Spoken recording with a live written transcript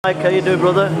Mike, how you doing,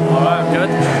 brother? Alright, I'm good.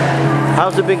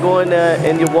 How's it been going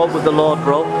in your walk with the Lord,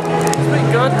 bro? It's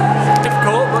been good. It's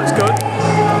difficult, but it's good.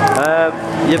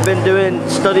 You've been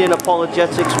studying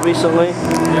apologetics recently.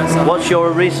 Yes, What's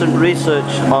your recent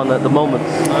research on at the moment?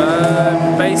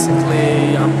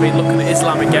 Basically, I've been looking at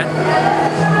Islam again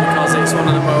because it's one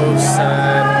of the most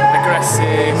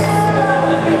aggressive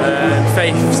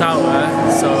faiths out there,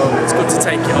 so it's good to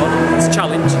take it on. It's a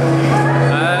challenge.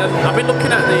 I've been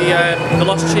looking at the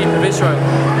lost sheep of Israel.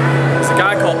 There's a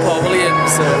guy called Paul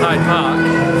Williams at Hyde Park,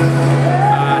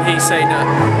 and he's saying that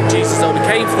Jesus only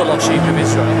came for the lost sheep of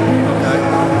Israel. Okay,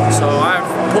 so I've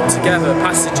put together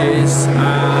passages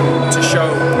to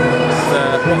show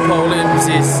that what Paul Williams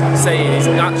is saying is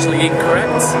actually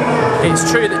incorrect. It's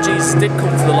true that Jesus did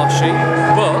come for the lost sheep,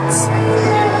 but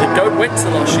the goat went to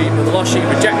the lost sheep, but the lost sheep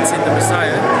rejected the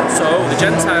Messiah. So the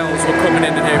Gentiles were coming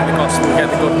in and hearing the gospel and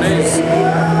get the good news.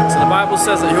 So the Bible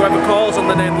says that whoever calls on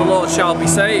the name of the Lord shall be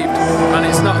saved, and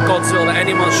it's not God's will that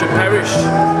any man should perish.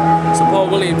 So Paul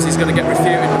Williams is going to get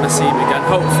refuted when I see him again,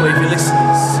 hopefully if he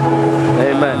listens.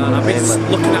 Amen. I've been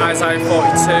looking at Isaiah 42 and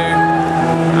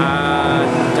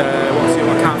what's the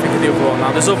other? I can't think of the other one now.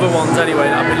 There's other ones anyway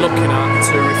that I've been looking at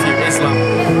to refute Islam,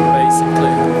 basically.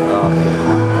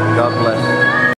 Okay. God bless.